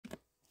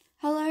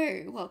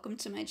Hello, welcome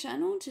to my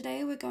channel.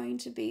 Today we're going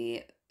to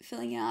be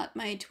filling out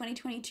my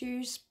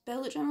 2022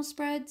 bullet journal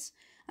spreads.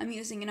 I'm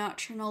using an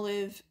Archer and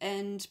Olive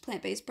and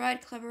Plant-Based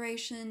Bride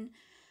collaboration,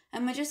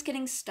 and we're just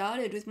getting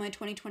started with my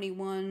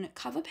 2021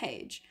 cover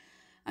page.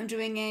 I'm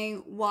doing a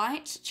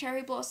white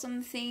cherry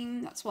blossom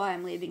theme, that's why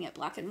I'm leaving it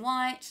black and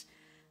white.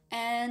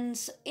 And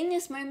in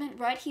this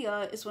moment right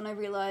here is when I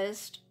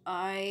realized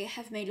I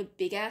have made a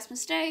big ass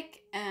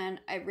mistake and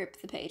I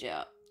ripped the page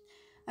out.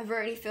 I've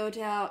already filled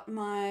out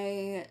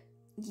my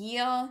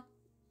year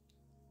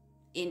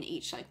in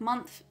each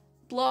month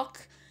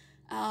block,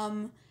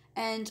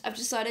 and I've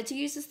decided to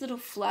use this little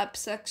flap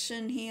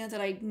section here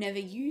that I never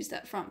use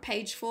that front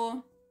page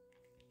for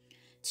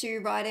to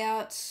write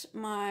out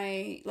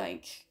my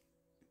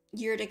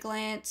year at a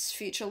glance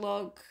future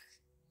log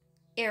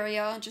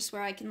area, just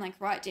where I can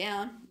write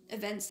down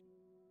events.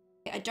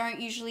 I don't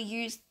usually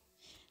use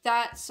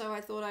that, so I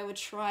thought I would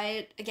try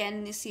it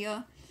again this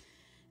year.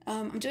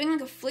 I'm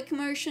doing a flick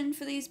motion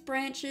for these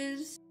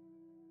branches.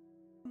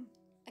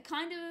 I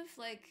kind of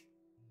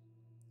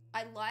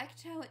I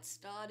liked how it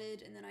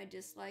started and then I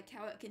disliked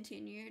how it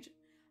continued.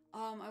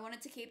 I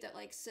wanted to keep that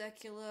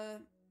circular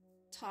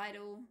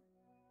title,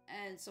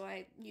 and so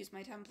I used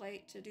my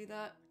template to do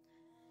that.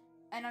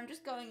 And I'm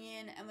just going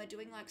in and we're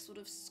doing sort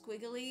of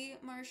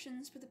squiggly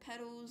motions for the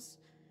petals,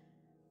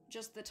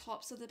 just the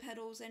tops of the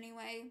petals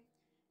anyway,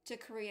 to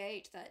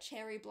create that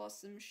cherry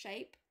blossom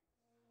shape.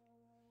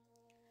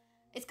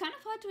 It's kind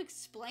of hard to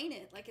explain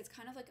it, it's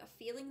kind of a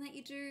feeling that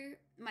you do.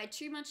 My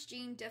too much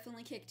gene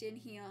definitely kicked in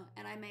here,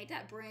 and I made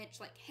that branch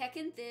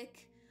heckin'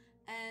 thick,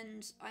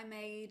 and I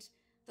made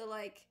the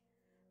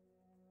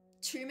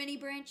too many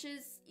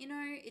branches, you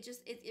know,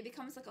 it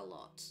becomes a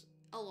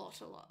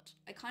lot.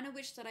 I kind of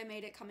wish that I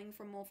made it coming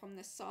from more from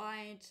the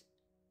side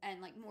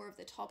and more of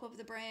the top of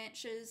the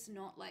branches,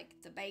 not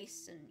the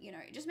base, and you know,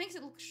 it just makes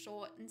it look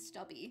short and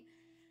stubby.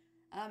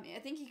 I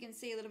think you can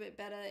see a little bit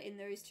better in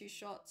those two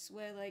shots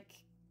where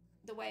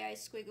the way I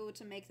squiggle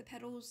to make the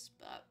petals,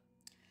 but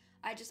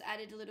I just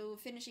added little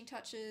finishing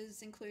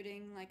touches,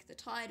 including the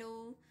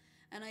title,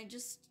 and I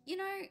just, you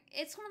know,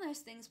 it's one of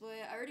those things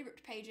where I already ripped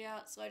the page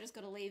out, so I just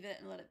gotta leave it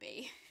and let it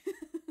be.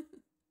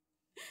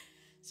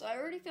 So I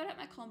already filled out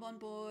my Kanban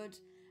board,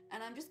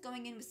 and I'm just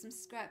going in with some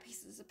scrap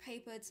pieces of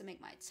paper to make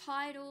my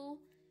title.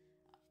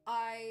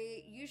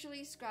 I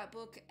usually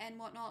scrapbook and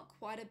whatnot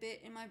quite a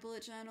bit in my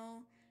bullet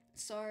journal,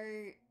 so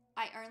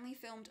I only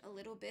filmed a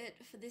little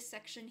bit for this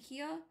section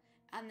here.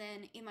 And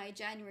then in my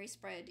January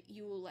spread,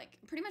 you will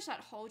pretty much that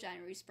whole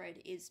January spread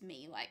is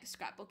me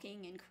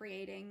scrapbooking and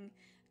creating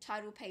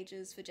title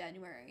pages for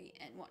January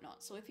and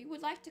whatnot. So if you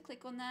would like to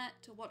click on that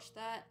to watch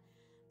that,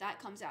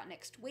 that comes out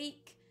next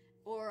week,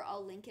 or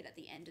I'll link it at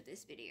the end of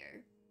this video.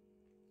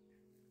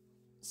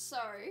 So,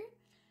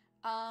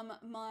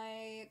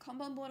 my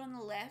Kanban board on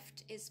the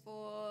left is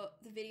for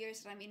the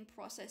videos that I'm in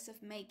process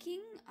of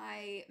making.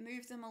 I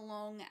move them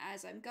along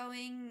as I'm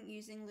going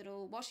using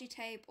little washi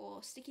tape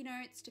or sticky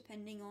notes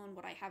depending on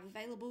what I have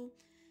available.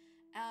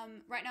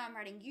 Right now I'm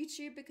writing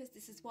YouTube because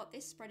this is what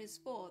this spread is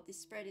for. This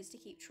spread is to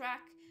keep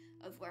track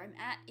of where I'm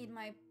at in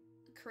my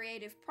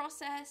creative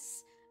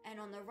process, and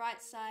on the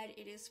right side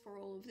it is for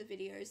all of the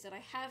videos that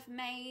I have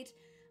made.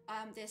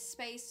 There's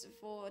space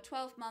for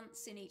 12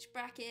 months in each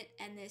bracket,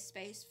 and there's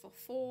space for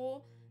 4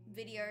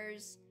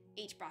 videos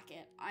each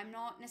bracket. I'm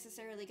not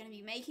necessarily going to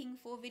be making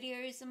 4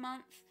 videos a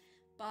month,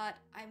 but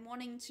I'm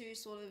wanting to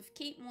sort of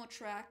keep more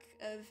track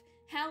of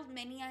how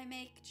many I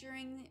make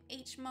during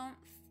each month,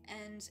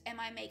 and am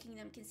I making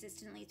them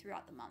consistently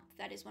throughout the month.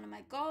 That is one of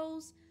my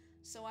goals,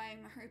 so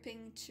I'm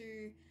hoping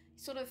to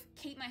sort of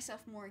keep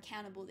myself more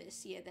accountable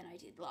this year than I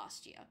did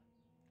last year.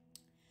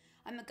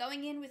 I'm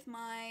going in with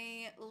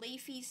my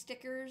leafy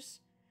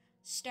stickers.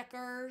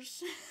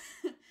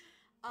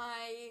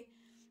 I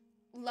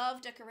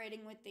love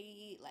decorating with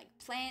the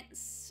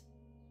plants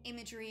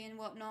imagery and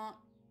whatnot.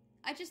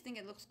 I just think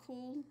it looks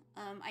cool.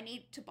 I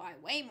need to buy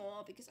way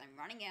more because I'm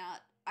running out.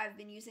 I've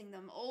been using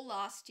them all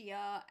last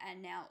year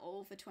and now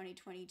all for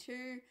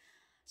 2022.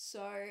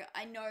 So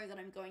I know that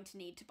I'm going to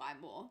need to buy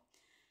more.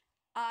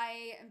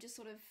 I am just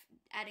sort of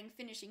adding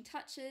finishing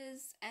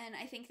touches, and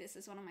I think this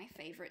is one of my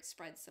favorite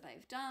spreads that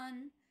I've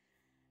done.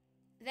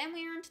 Then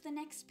we're on to the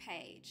next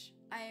page.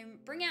 I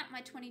bring out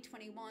my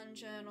 2021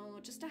 journal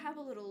just to have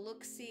a little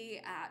look-see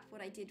at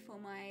what I did for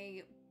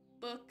my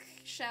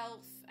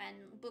bookshelf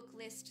and book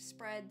list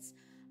spreads.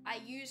 I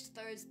used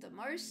those the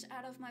most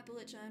out of my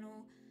bullet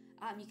journal.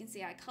 You can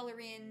see I color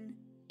in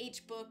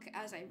each book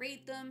as I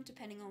read them,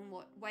 depending on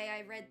what way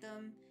I read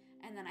them,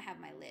 and then I have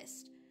my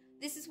list.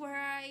 This is where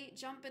I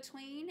jump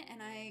between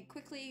and I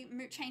quickly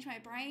change my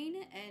brain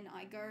and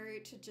I go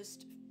to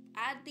just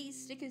add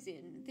these stickers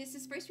in. This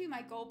is supposed to be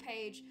my goal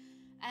page,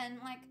 and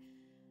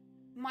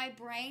my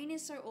brain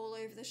is so all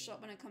over the shop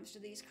when it comes to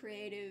these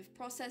creative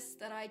process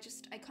that I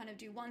kind of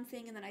do one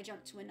thing and then I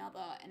jump to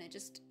another, and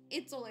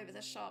it's all over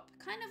the shop.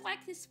 Kind of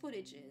like this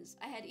footage is.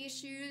 I had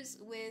issues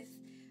with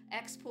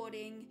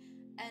exporting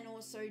and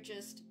also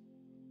just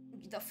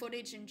the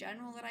footage in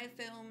general that I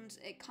filmed,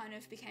 it kind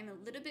of became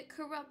a little bit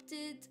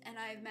corrupted, and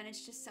I've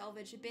managed to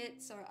salvage a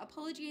bit, so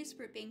apologies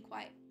for it being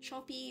quite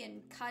choppy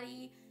and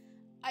cutty.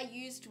 I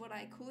used what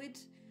I could,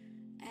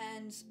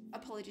 and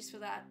apologies for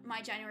that.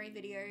 My January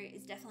video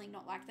is definitely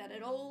not like that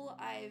at all.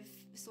 I've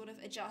sort of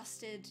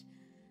adjusted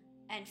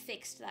and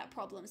fixed that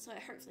problem, so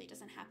hopefully it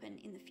doesn't happen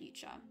in the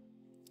future.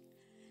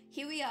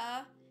 Here we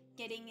are,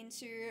 getting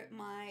into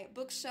my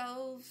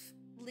bookshelf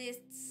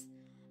lists.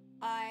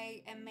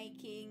 I am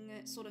making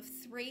sort of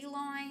 3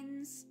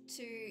 lines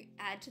to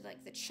add to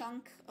like the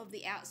chunk of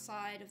the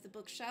outside of the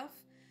bookshelf.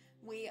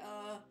 We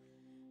are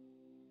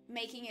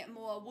making it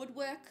more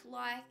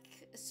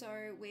woodwork-like, so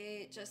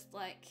we're just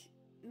like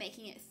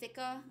making it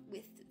thicker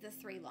with the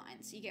 3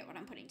 lines. You get what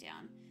I'm putting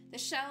down. The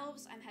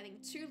shelves, I'm having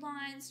 2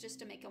 lines just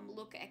to make them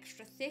look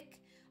extra thick.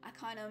 I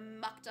kind of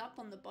mucked up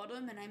on the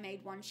bottom and I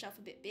made one shelf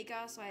a bit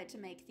bigger, so I had to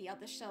make the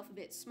other shelf a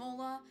bit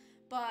smaller.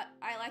 But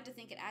I like to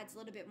think it adds a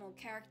little bit more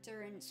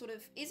character and sort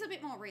of is a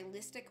bit more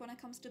realistic when it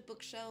comes to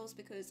bookshelves,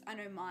 because I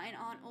know mine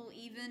aren't all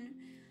even.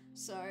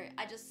 So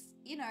I just,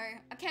 you know,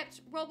 I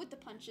kept roll with the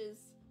punches.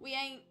 We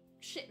ain't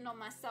shitting on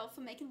myself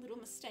for making little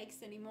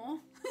mistakes anymore.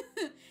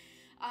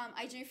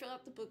 I do fill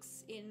up the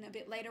books in a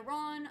bit later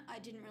on. I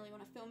didn't really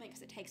want to film it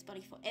because it takes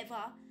bloody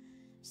forever.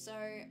 So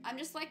I'm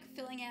just like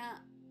filling out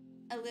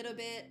a little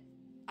bit.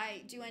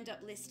 I do end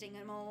up listing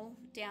them all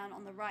down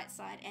on the right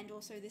side and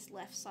also this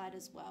left side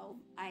as well.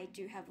 I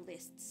do have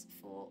lists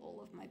for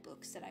all of my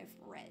books that I've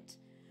read.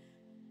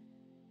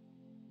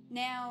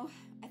 Now,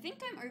 I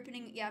think I'm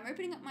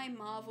opening up my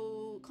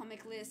Marvel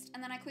comic list,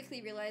 and then I quickly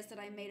realized that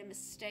I made a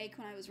mistake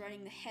when I was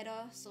writing the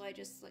header, so I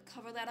just like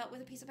cover that up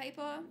with a piece of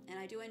paper, and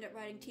I do end up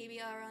writing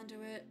TBR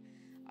under it.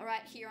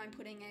 Alright, here I'm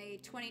putting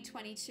a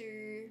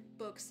 22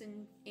 books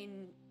in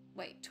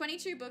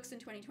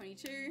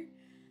 2022.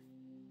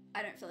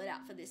 I don't fill it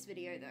out for this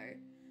video though.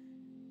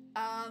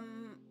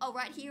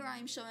 Right here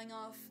I'm showing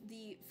off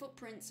the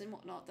footprints and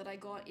whatnot that I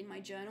got in my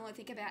journal. I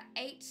think about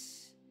a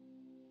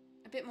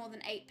bit more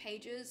than 8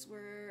 pages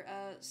were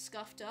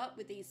scuffed up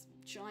with these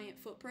giant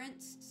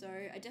footprints. So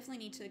I definitely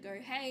need to go,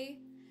 hey,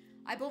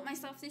 I bought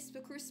myself this for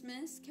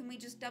Christmas. Can we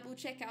just double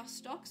check our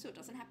stock so it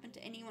doesn't happen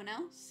to anyone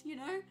else, you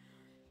know?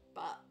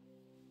 But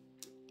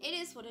it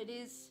is what it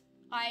is.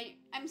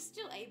 I'm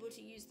still able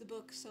to use the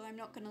book, so I'm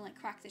not gonna like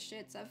crack the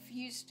shits. I've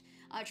used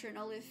Archer and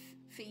Olive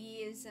for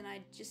years, and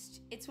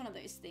it's one of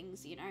those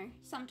things, you know,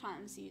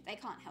 sometimes they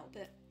can't help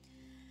it.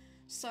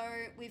 So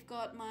we've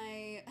got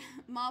my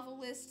Marvel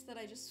list that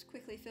I just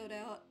quickly filled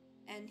out,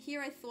 and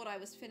here I thought I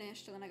was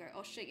finished, and then I go,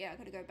 oh shit, yeah, I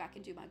gotta go back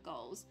and do my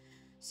goals.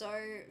 So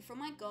for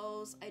my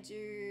goals, I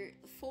do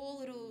 4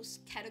 little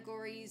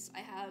categories. I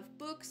have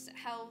books,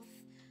 health,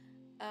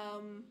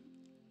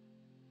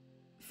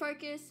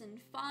 focus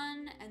and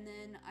fun, and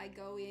then I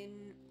go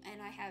in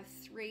and I have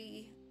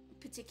 3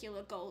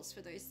 particular goals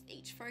for those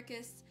each.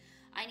 Focus,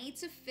 I need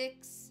to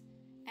fix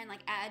and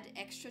like add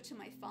extra to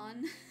my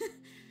fun,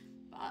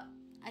 but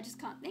I just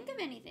can't think of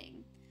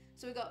anything.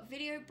 So we got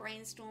video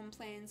brainstorm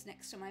plans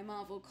next to my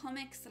Marvel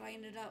comics that I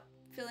ended up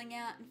filling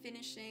out and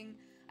finishing.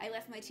 I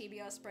left my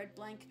TBR spread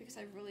blank because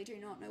I really do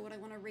not know what I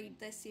want to read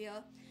this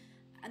year.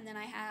 And then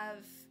I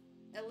have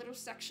a little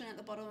section at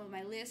the bottom of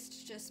my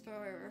list just for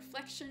a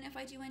reflection if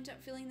I do end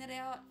up filling that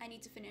out. I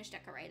need to finish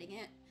decorating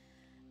it.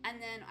 And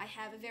then I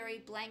have a very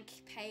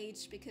blank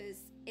page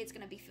because it's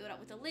going to be filled up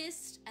with a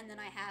list, and then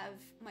I have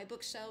my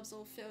bookshelves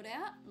all filled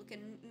out,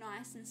 looking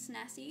nice and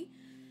snazzy.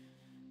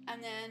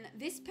 And then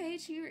this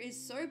page here is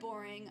so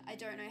boring, I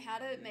don't know how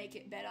to make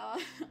it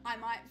better. I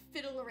might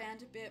fiddle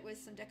around a bit with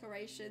some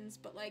decorations,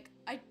 but like,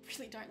 I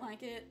really don't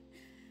like it.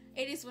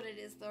 It is what it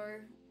is though.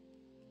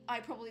 I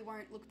probably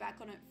won't look back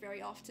on it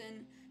very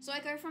often. So I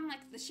go from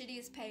like the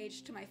shittiest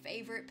page to my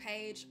favorite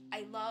page.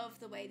 I love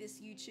the way this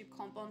YouTube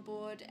comp on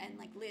board and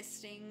like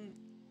listing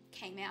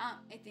came out.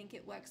 I think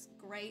it works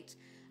great.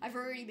 I've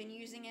already been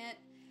using it,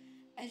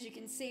 as you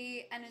can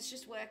see, and it's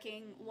just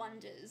working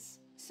wonders.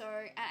 So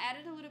I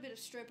added a little bit of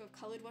strip of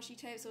colored washi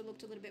tape so it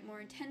looked a little bit more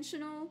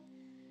intentional.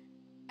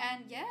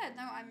 And yeah,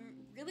 no, I'm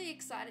really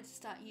excited to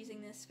start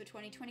using this for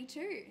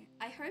 2022.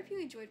 I hope you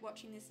enjoyed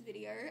watching this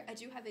video. I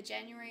do have a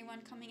January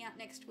one coming out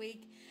next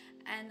week,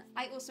 and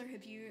I also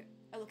hope you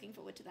are looking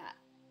forward to that.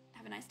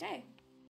 Have a nice day.